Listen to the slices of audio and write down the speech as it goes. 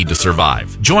to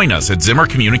survive. Join us at Zimmer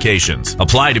Communications.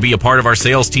 Apply to be a part of our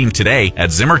sales team today at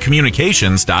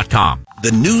ZimmerCommunications.com.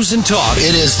 The news and talk.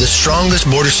 It is the strongest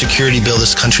border security bill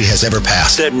this country has ever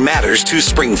passed. That matters to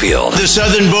Springfield. The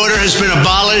southern border has been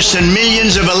abolished and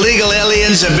millions of illegal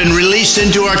aliens have been released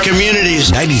into our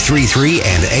communities. 93.3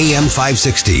 and AM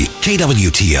 560,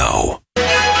 KWTO.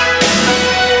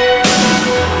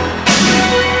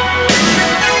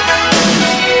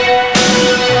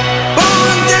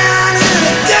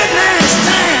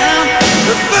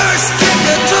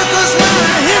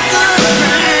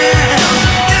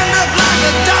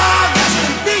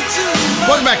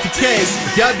 Welcome back to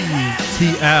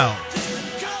KWTO.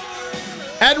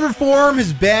 Ed reform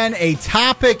has been a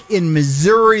topic in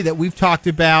Missouri that we've talked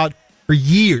about for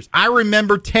years. I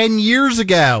remember 10 years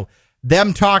ago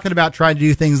them talking about trying to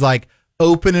do things like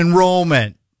open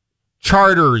enrollment,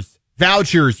 charters,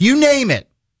 vouchers, you name it,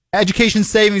 education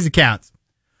savings accounts.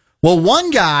 Well, one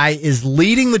guy is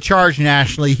leading the charge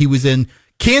nationally. He was in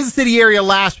Kansas City area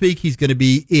last week. He's going to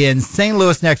be in St.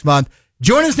 Louis next month.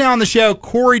 Join us now on the show,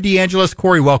 Corey DeAngelis.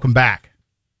 Corey, welcome back.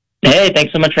 Hey,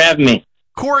 thanks so much for having me.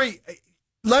 Corey,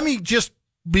 let me just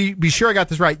be sure I got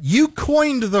this right. You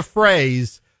coined the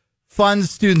phrase fund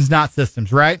students, not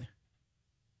systems, right?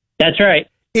 That's right.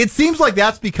 It seems like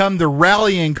that's become the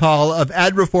rallying call of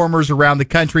ed reformers around the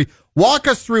country. Walk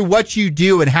us through what you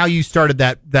do and how you started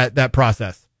that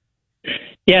process.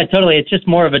 Yeah, totally. It's just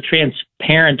more of a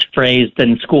transparent phrase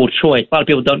than school choice. A lot of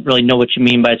people don't really know what you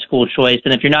mean by school choice.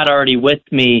 And if you're not already with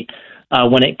me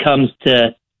when it comes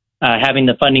to having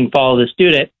the funding follow the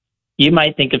student, you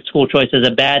might think of school choice as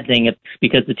a bad thing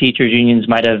because the teachers' unions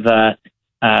might have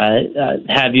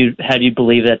you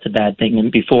believe that's a bad thing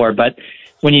before. But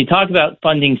when you talk about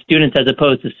funding students as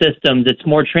opposed to systems, it's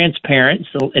more transparent.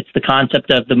 So it's the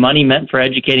concept of the money meant for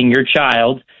educating your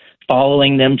child,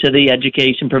 following them to the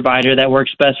education provider that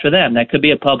works best for them. That could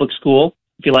be a public school.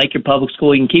 If you like your public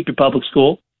school, you can keep your public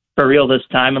school for real this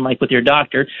time, and like with your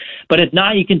doctor. But if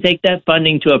not, you can take that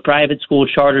funding to a private school,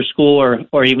 charter school,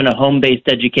 or even a home-based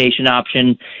education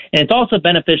option. And it's also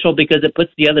beneficial because it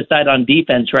puts the other side on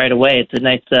defense right away. It's a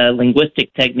nice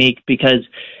linguistic technique, because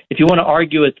if you want to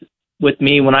argue with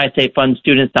me when I say fund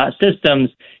students, not systems,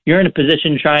 you're in a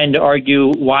position trying to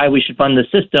argue why we should fund the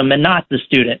system and not the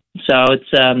student. So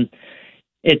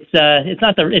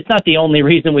it's not the only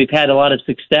reason we've had a lot of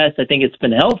success. I think it's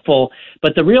been helpful,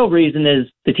 but the real reason is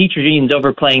the teachers' unions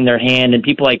overplaying their hand, and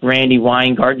people like Randy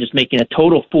Weingart just making a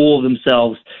total fool of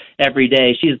themselves every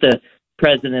day. She's the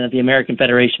president of the American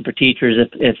Federation for Teachers,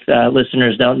 if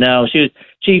listeners don't know. She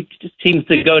seems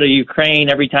to go to Ukraine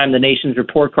every time the nation's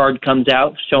report card comes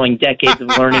out showing decades of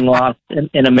learning loss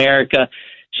in America.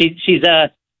 She's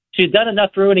done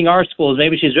enough ruining our schools.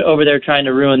 Maybe she's over there trying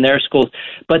to ruin their schools.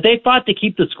 But they fought to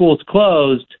keep the schools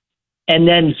closed and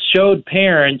then showed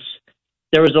parents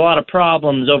there was a lot of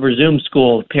problems over Zoom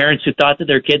school. Parents who thought that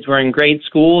their kids were in great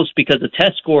schools because of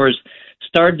test scores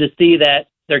started to see that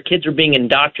their kids were being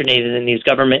indoctrinated in these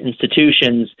government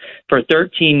institutions for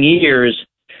 13 years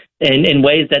in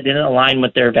ways that didn't align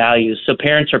with their values. So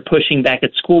parents are pushing back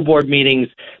at school board meetings,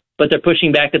 but they're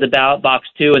pushing back at the ballot box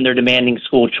too, and they're demanding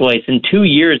school choice. In 2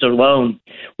 years alone,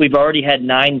 we've already had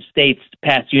 9 states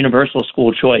pass universal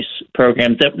school choice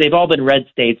programs. They've all been red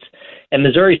states, and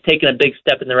Missouri's taken a big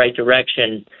step in the right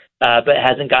direction, but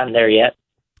hasn't gotten there yet.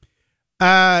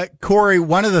 Corey,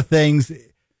 one of the things,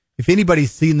 if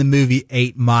anybody's seen the movie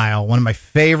 8 Mile, one of my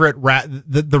favorite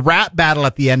the rap battle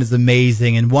at the end is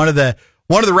amazing, and one of the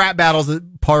rap battles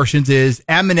portions is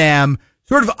Eminem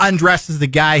sort of undresses the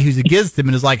guy who's against him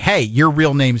and is like, hey, your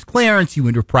real name's Clarence. You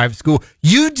went to a private school.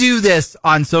 You do this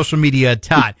on social media a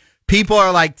ton. People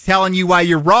are like telling you why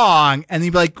you're wrong. And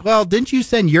you'd be like, well, didn't you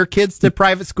send your kids to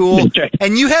private school?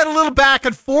 And you had a little back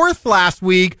and forth last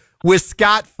week with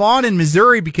Scott Fawn in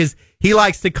Missouri because he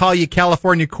likes to call you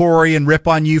California Corey and rip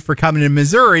on you for coming to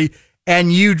Missouri.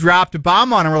 And you dropped a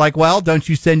bomb on him. We're like, well, don't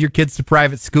you send your kids to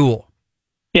private school?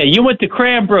 Yeah, you went to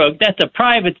Cranbrook. That's a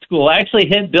private school. I actually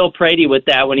hit Bill Prady with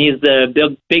that when he's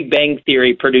the Big Bang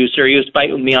Theory producer. He was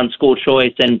fighting with me on school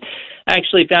choice, and I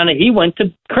actually found out he went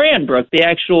to Cranbrook, the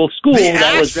actual school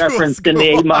that was referenced in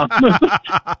the 8 Mile movie.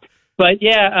 But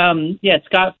yeah,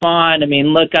 Scott Fawn. I mean,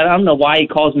 look, I don't know why he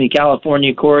calls me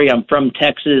California Corey. I'm from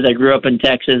Texas. I grew up in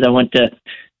Texas. I went to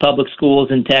public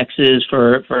schools in Texas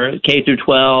for K through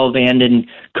 12 and in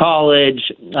college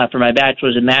for my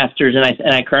bachelor's and master's,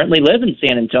 and I currently live in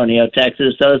San Antonio,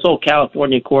 Texas. So this whole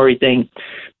California Corey thing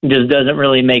just doesn't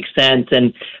really make sense.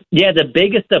 And yeah, the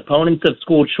biggest opponents of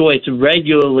school choice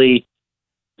regularly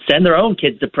send their own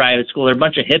kids to private school. They're a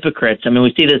bunch of hypocrites. I mean,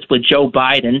 we see this with Joe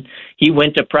Biden. He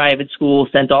went to private school,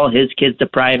 sent all his kids to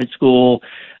private school.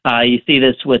 You see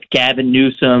this with Gavin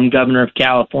Newsom, governor of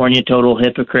California, total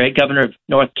hypocrite. Governor of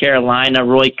North Carolina,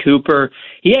 Roy Cooper.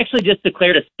 He actually just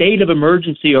declared a state of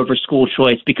emergency over school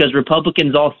choice because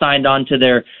Republicans all signed on to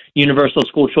their universal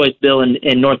school choice bill in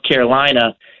North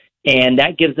Carolina. And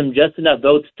that gives them just enough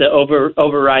votes to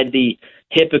override the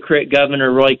hypocrite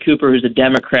Governor Roy Cooper, who's a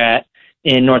Democrat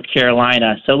in North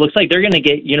Carolina. So it looks like they're going to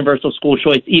get universal school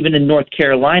choice even in North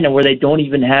Carolina, where they don't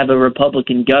even have a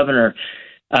Republican governor.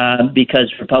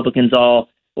 Because Republicans all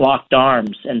locked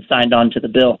arms and signed on to the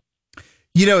bill.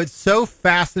 You know, it's so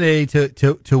fascinating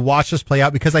to watch this play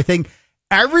out because I think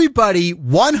everybody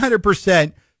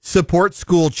 100% supports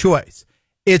school choice.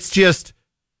 It's just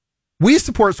we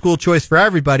support school choice for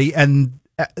everybody, and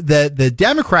the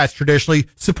Democrats traditionally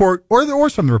support, or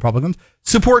some of the Republicans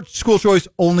support school choice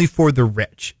only for the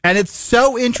rich. And it's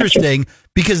so interesting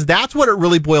because that's what it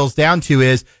really boils down to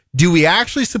is, do we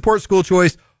actually support school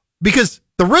choice? Because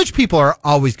the rich people are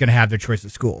always going to have their choice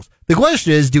of schools. The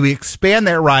question is, do we expand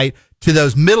that right to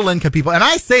those middle income people? And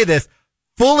I say this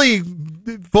fully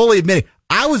admitting,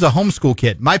 I was a homeschool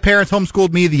kid. My parents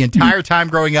homeschooled me the entire time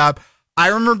growing up. I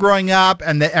remember growing up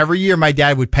and that every year my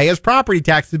dad would pay his property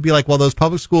taxes and be like, well, those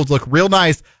public schools look real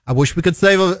nice. I wish we could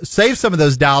save some of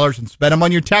those dollars and spend them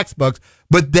on your textbooks.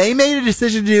 But they made a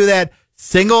decision to do that.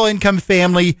 Single income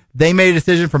family, they made a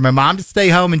decision for my mom to stay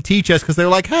home and teach us because they're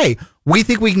like, hey, we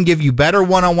think we can give you better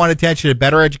one-on-one attention and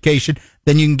better education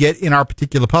than you can get in our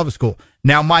particular public school.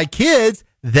 Now, my kids,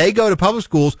 they go to public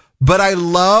schools, but I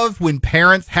love when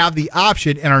parents have the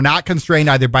option and are not constrained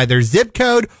either by their zip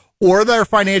code or their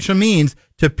financial means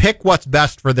to pick what's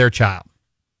best for their child.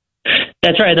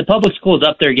 That's right. The public schools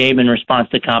up their game in response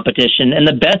to competition. And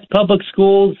the best public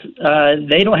schools,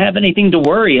 they don't have anything to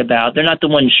worry about. They're not the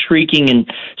ones shrieking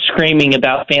and screaming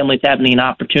about families having an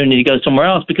opportunity to go somewhere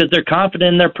else because they're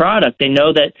confident in their product. They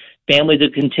know that families will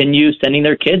continue sending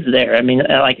their kids there. I mean,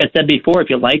 like I said before,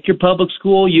 if you like your public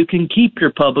school, you can keep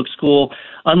your public school.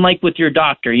 Unlike with your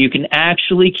doctor, you can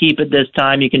actually keep it this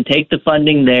time. You can take the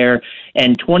funding there.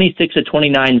 And 26 of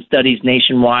 29 studies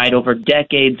nationwide over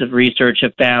decades of research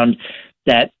have found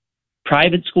that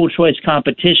private school choice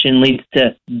competition leads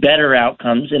to better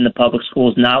outcomes in the public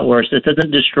schools, not worse. This doesn't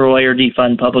destroy or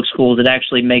defund public schools. It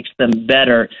actually makes them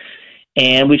better.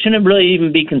 And we shouldn't really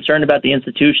even be concerned about the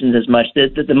institutions as much.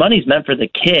 The money's meant for the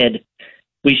kid.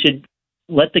 We should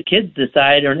let the kids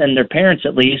decide, and their parents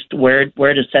at least, where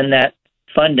to send that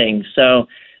funding. So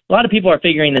a lot of people are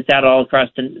figuring this out all across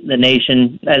the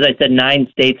nation. As I said, 9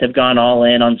 states have gone all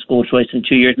in on school choice in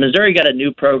 2 years. Missouri got a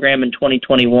new program in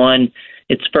 2021,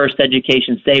 its first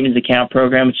education savings account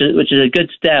program, which is a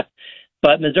good step.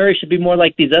 But Missouri should be more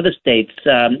like these other states,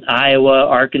 Iowa,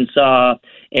 Arkansas,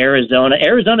 Arizona.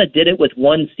 Arizona did it with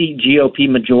 1-seat GOP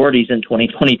majorities in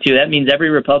 2022. That means every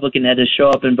Republican had to show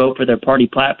up and vote for their party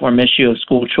platform issue of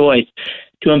school choice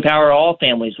to empower all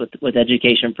families with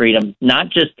education freedom, not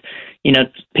just,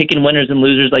 picking winners and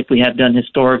losers like we have done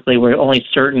historically where only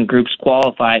certain groups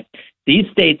qualify. These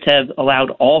states have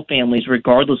allowed all families,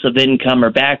 regardless of income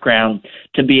or background,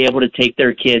 to be able to take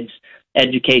their kids'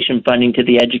 education funding to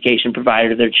the education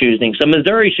provider of their choosing. So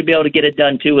Missouri should be able to get it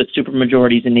done, too, with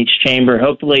supermajorities in each chamber.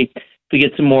 Hopefully, if we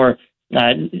get some more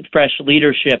fresh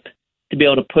leadership to be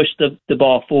able to push the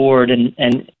ball forward and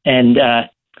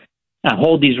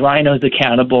hold these rhinos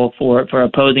accountable for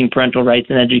opposing parental rights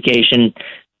in education,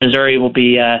 Missouri will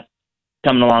be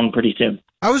coming along pretty soon.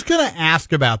 I was going to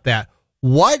ask about that.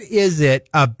 What is it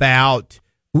about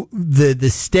the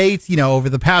states, over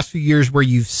the past few years where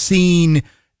you've seen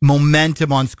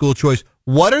momentum on school choice?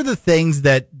 What are the things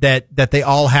that they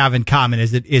all have in common?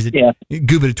 Is it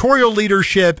gubernatorial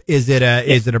leadership? Is it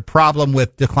a problem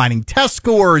with declining test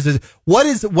scores?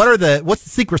 What's the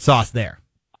secret sauce there?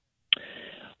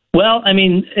 Well, I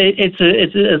mean, it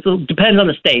depends on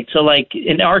the state. So, like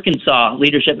in Arkansas,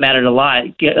 leadership mattered a lot.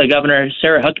 Governor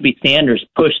Sarah Huckabee Sanders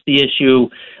pushed the issue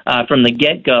from the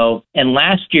get-go. And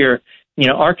last year,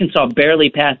 Arkansas barely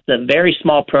passed a very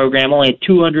small program. Only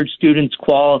 200 students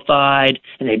qualified,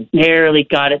 and they barely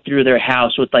got it through their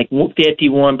House with like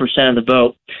 51% of the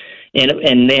vote.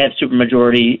 And they have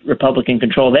supermajority Republican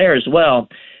control there as well.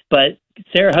 But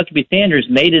Sarah Huckabee Sanders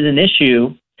made it an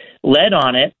issue, led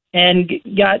on it, and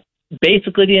got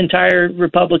basically the entire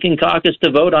Republican caucus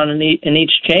to vote on in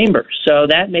each chamber. So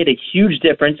that made a huge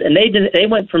difference. And they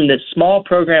went from this small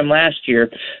program last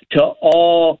year to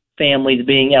all families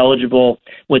being eligible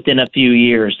within a few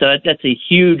years. So that's a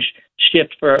huge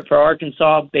shift for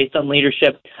Arkansas based on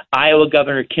leadership. Iowa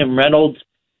Governor Kim Reynolds,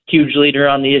 huge leader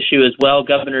on the issue as well.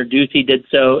 Governor Ducey did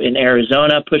so in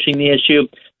Arizona, pushing the issue.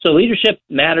 So leadership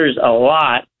matters a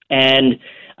lot. And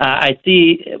I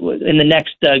see in the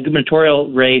next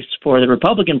gubernatorial race for the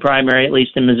Republican primary, at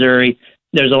least in Missouri,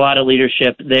 there's a lot of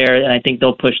leadership there, and I think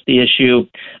they'll push the issue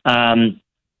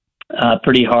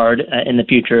pretty hard in the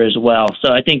future as well.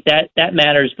 So I think that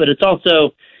matters, but it's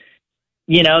also,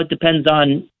 it depends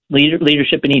on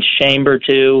leadership in each chamber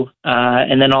too,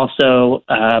 and then also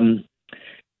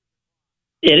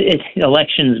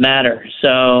elections matter.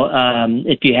 So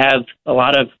if you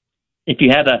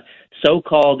have a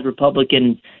so-called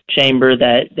Republican chamber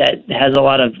that has a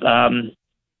lot of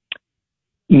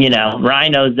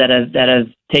rhinos that have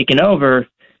taken over,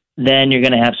 then you're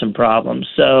going to have some problems.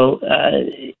 So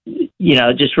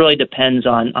it just really depends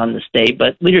on the state,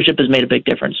 but leadership has made a big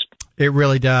difference. It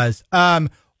really does.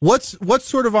 What's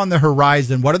sort of on the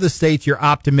horizon? What are the states you're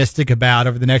optimistic about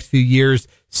over the next few years,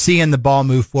 seeing the ball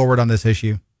move forward on this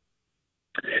issue?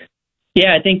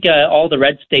 Yeah, I think all the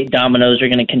red state dominoes are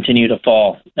going to continue to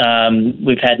fall.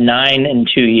 We've had 9 in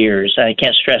 2 years. I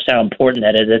can't stress how important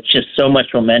that is. It's just so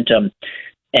much momentum.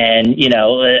 And,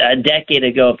 a decade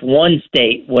ago, if one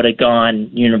state would have gone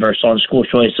universal on school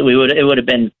choice, it would have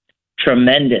been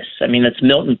tremendous. I mean, that's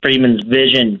Milton Friedman's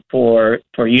vision for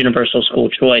universal school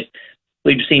choice.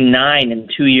 We've seen 9 in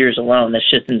 2 years alone. That's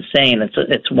just insane.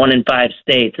 It's 1 in 5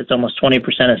 states. It's almost 20%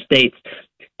 of states.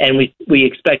 And we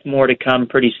expect more to come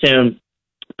pretty soon.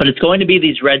 But it's going to be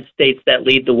these red states that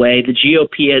lead the way. The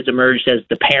GOP has emerged as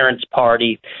the parents'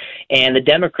 party, and the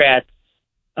Democrats,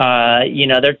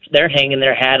 they're hanging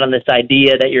their hat on this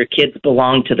idea that your kids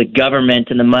belong to the government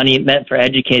and the money meant for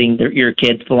educating your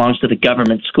kids belongs to the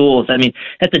government schools. I mean,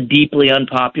 that's a deeply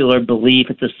unpopular belief.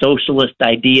 It's a socialist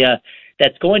idea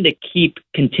that's going to keep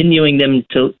continuing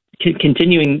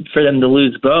for them to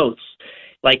lose votes,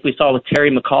 like we saw with Terry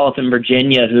McAuliffe in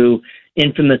Virginia, who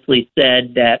infamously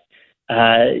said that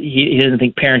he doesn't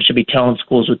think parents should be telling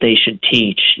schools what they should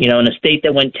teach. In a state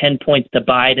that went 10 points to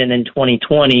Biden in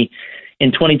 2020,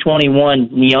 in 2021,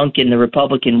 Youngkin, the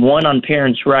Republican, won on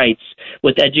parents' rights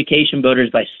with education voters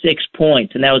by 6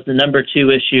 points, and that was the number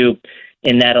 2 issue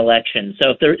in that election.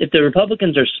 So if the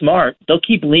Republicans are smart, they'll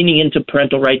keep leaning into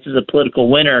parental rights as a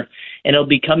political winner, and it'll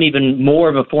become even more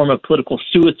of a form of political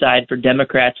suicide for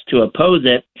Democrats to oppose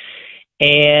it.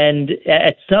 And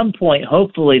at some point,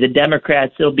 hopefully, the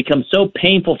Democrats, it'll become so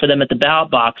painful for them at the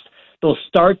ballot box, they'll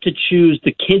start to choose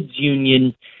the kids'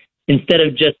 union instead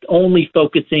of just only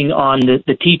focusing on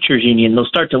the teachers' union. They'll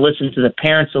start to listen to the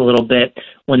parents a little bit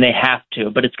when they have to.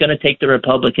 But it's going to take the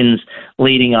Republicans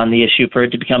leading on the issue for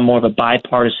it to become more of a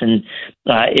bipartisan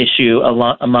issue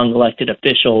among elected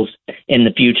officials in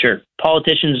the future.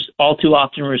 Politicians all too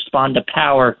often respond to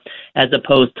power as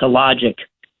opposed to logic.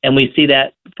 And we see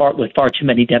that with far too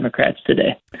many Democrats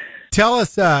today. Tell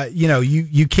us,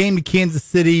 you came to Kansas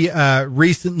City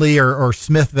recently, or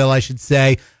Smithville, I should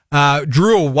say.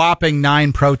 Drew a whopping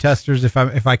 9 protesters, if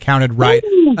I counted right.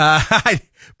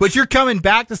 But you're coming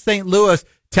back to St. Louis.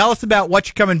 Tell us about what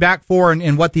you're coming back for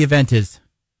and what the event is.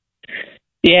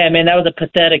 Yeah, man, that was a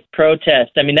pathetic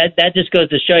protest. I mean, that just goes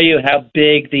to show you how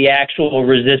big the actual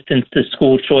resistance to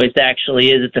school choice actually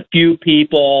is. It's a few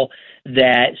people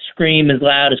that scream as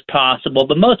loud as possible.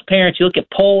 But most parents, you look at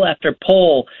poll after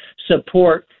poll,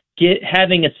 support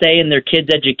having a say in their kids'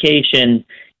 education,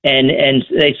 and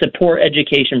they support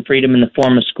education freedom in the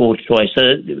form of school choice.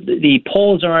 So the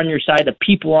polls are on your side. The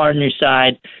people are on your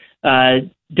side.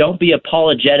 Don't be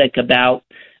apologetic about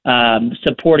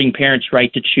supporting parents'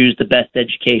 right to choose the best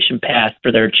education path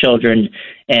for their children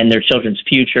and their children's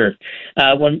future.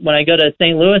 When I go to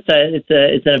St. Louis, it's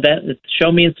an event at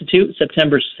Show Me Institute,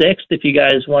 September 6th. If you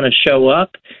guys want to show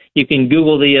up, you can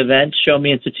Google the event, Show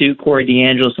Me Institute, Corey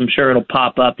DeAngelis. I'm sure it'll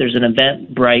pop up. There's an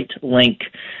Eventbrite link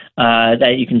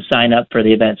that you can sign up for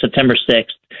the event, September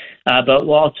 6th. But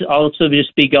we'll also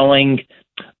just be going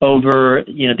over,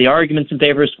 the arguments in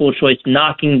favor of school choice,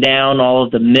 knocking down all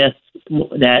of the myths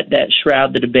that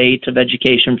shroud the debate of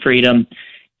education freedom,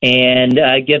 and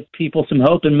give people some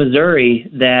hope in Missouri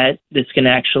that this can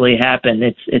actually happen.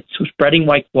 It's spreading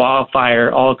like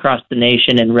wildfire all across the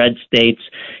nation in red states.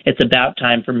 It's about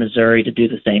time for Missouri to do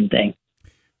the same thing.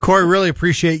 Corey, really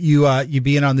appreciate you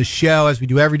being on the show, as we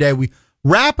do every day. We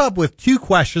wrap up with 2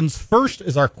 questions. First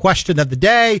is our question of the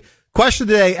day. Question of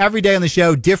the day, every day on the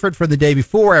show, different from the day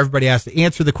before. Everybody has to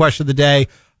answer the question of the day.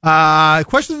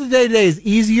 Question of the day today is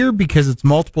easier because it's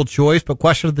multiple choice, but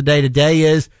question of the day today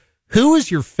is, who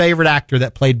is your favorite actor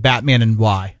that played Batman and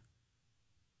why?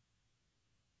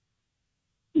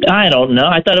 I don't know.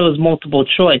 I thought it was multiple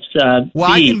choice.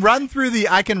 Well, I can run through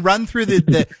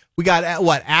the we got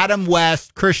Adam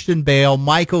West, Christian Bale,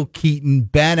 Michael Keaton,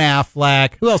 Ben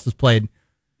Affleck. Who else has played?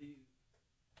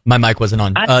 My mic wasn't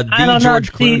on. I don't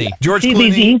George know. Clooney. George See,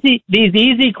 Clooney. these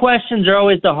easy questions are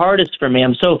always the hardest for me.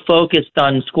 I'm so focused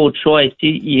on school choice.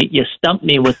 You stump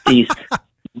me with these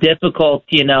difficult,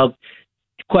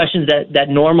 questions that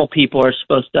normal people are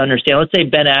supposed to understand. Let's say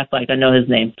Ben Affleck. I know his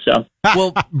name. So,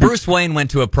 Well, Bruce Wayne went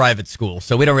to a private school,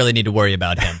 so we don't really need to worry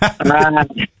about him.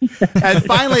 And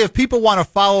finally, if people want to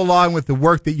follow along with the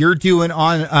work that you're doing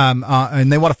on, and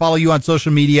they want to follow you on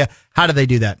social media, how do they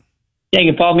do that? yeah,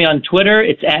 you can follow me on Twitter.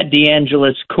 It's at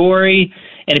DeAngelis Corey.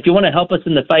 And if you want to help us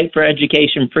in the fight for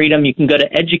education freedom, you can go to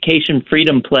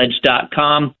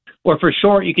educationfreedompledge.com. Or for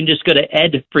short, you can just go to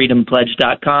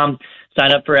edfreedompledge.com.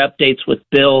 Sign up for updates with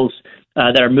bills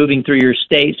that are moving through your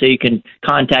state so you can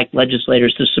contact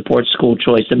legislators to support school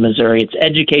choice in Missouri. It's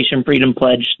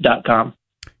educationfreedompledge.com.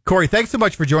 Corey, thanks so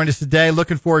much for joining us today.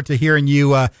 Looking forward to hearing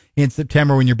you in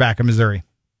September when you're back in Missouri.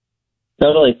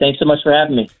 Totally. Thanks so much for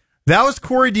having me. That was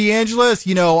Corey DeAngelis.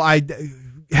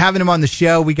 Having him on the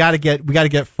show, we got to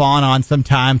get Fawn on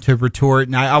sometime to retort,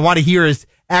 and I want to hear his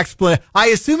explanation. I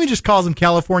assume he just calls him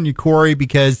California Corey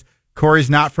because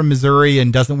Corey's not from Missouri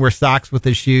and doesn't wear socks with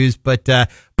his shoes. But I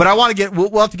want to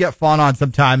we'll have to get Fawn on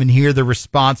sometime and hear the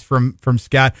response from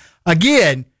Scott.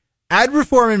 Again, ag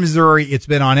reform in Missouri, it's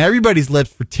been on everybody's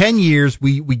lips for 10 years.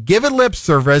 We give it lip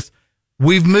service.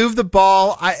 We've moved the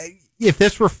ball. If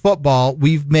this were football,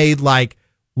 we've made like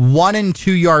 1 and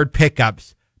 2 yard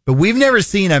pickups, but we've never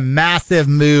seen a massive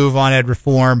move on ed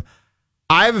reform.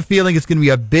 I have a feeling it's going to be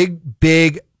a big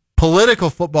political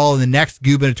football in the next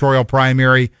gubernatorial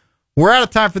primary. We're out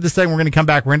of time for this segment. We're going to come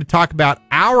back. We're going to talk about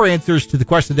our answers to the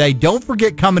question of the day. Don't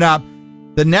forget, coming up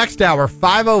the next hour,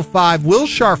 5:05, Will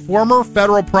Sharf, former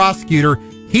federal prosecutor,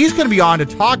 he's going to be on to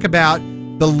talk about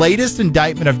the latest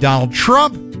indictment of Donald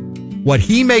Trump, what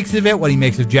he makes of it, what he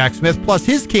makes of Jack Smith, plus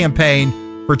his campaign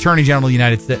for Attorney General of the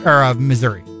United States or of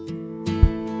Missouri.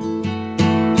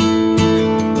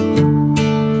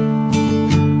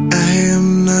 I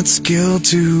am not skilled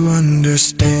to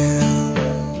understand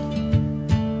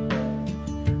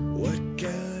what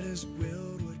God has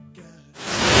willed, what God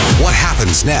has... What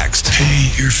happens next?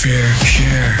 Pay your fair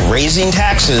share. Raising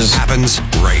taxes happens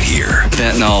right here.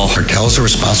 Fentanyl. Cartels are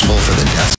responsible for the deaths